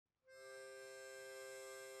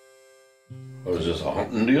Was this a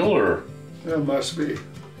hunting deal, or? It must be.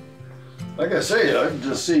 Like I say, I've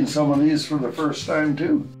just seen some of these for the first time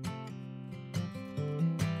too.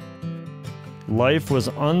 Life was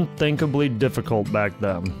unthinkably difficult back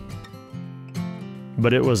then,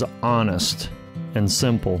 but it was honest and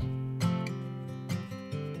simple.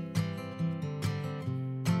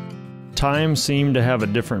 Time seemed to have a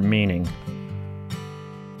different meaning.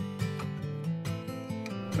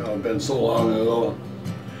 It's been so long ago.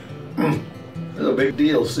 It's a big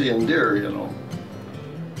deal seeing deer, you know.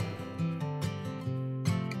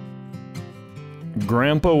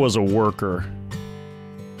 Grandpa was a worker.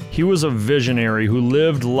 He was a visionary who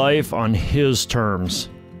lived life on his terms,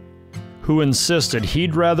 who insisted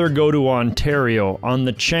he'd rather go to Ontario on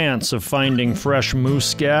the chance of finding fresh moose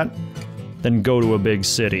scat than go to a big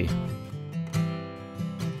city.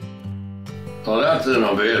 Well, that's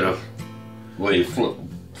innovative. Well, you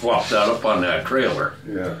flopped that up on that trailer.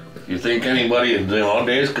 Yeah. You think anybody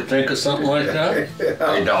nowadays could think of something like that? Yeah.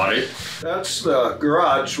 I doubt it. That's the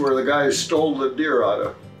garage where the guy stole the deer out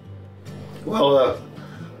of. Well, the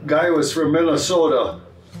guy was from Minnesota.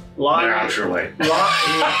 Naturally.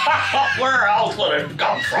 Where else would it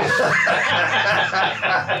come from?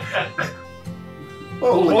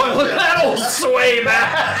 Holy Boy, look at that old sway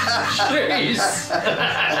back! Jeez.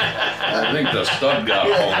 I think the stud got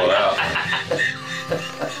hold of that.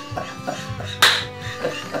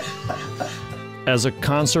 As a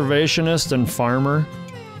conservationist and farmer,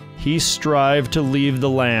 he strived to leave the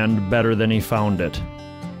land better than he found it.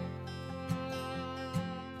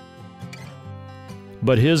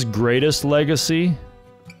 But his greatest legacy?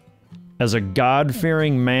 As a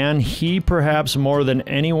God-fearing man, he, perhaps more than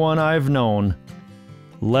anyone I've known,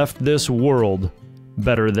 left this world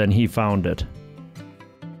better than he found it.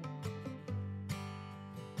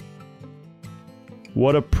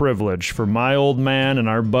 What a privilege for my old man and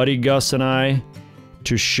our buddy Gus and I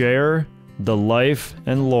to share the life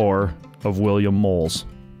and lore of William Molls.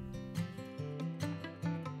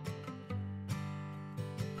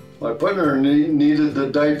 My partner needed the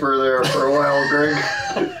diaper there for a while, Greg.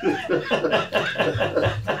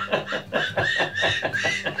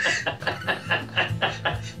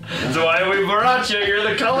 That's why we brought you. You're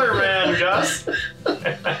the color man, Gus.